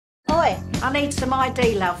I need some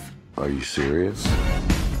ID, love. Are you serious?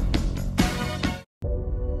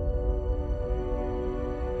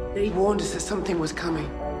 He warned us that something was coming.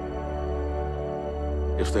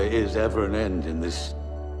 If there is ever an end in this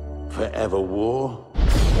forever war,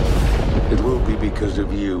 it will be because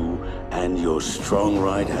of you and your strong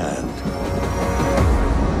right hand.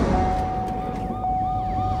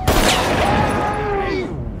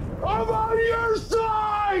 I'm on your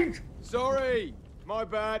side! Sorry, my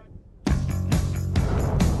bad.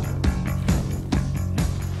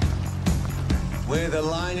 We're the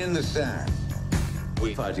line in the sand.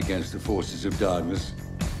 We fight against the forces of darkness.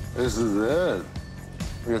 This is it.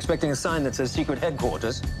 We're expecting a sign that says secret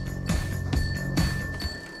headquarters.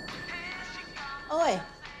 Oi.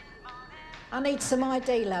 I need some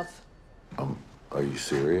ID, love. Are you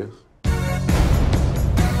serious?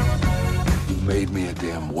 You made me a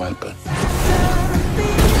damn weapon.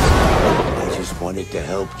 I just wanted to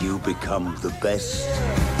help you become the best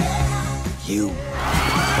you.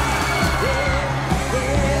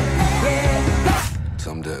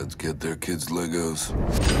 Some dads get their kids Legos.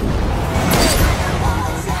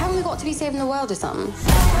 Haven't we got to be saving the world or something?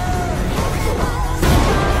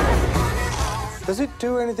 Does it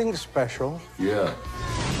do anything special? Yeah.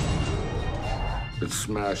 It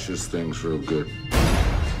smashes things real good.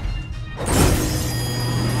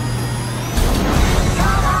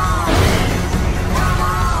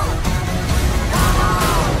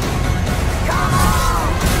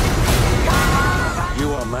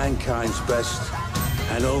 You are mankind's best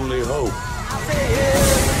and only hope.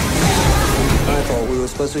 I thought we were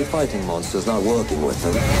supposed to be fighting monsters, not working with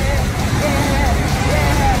them.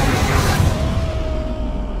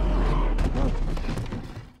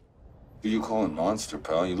 Who you calling monster,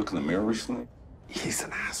 pal? You look in the mirror recently? He's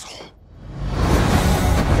an asshole.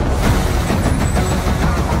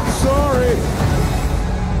 Sorry!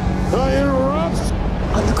 I interrupt!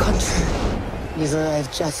 On the contrary, you've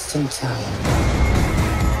arrived just in time.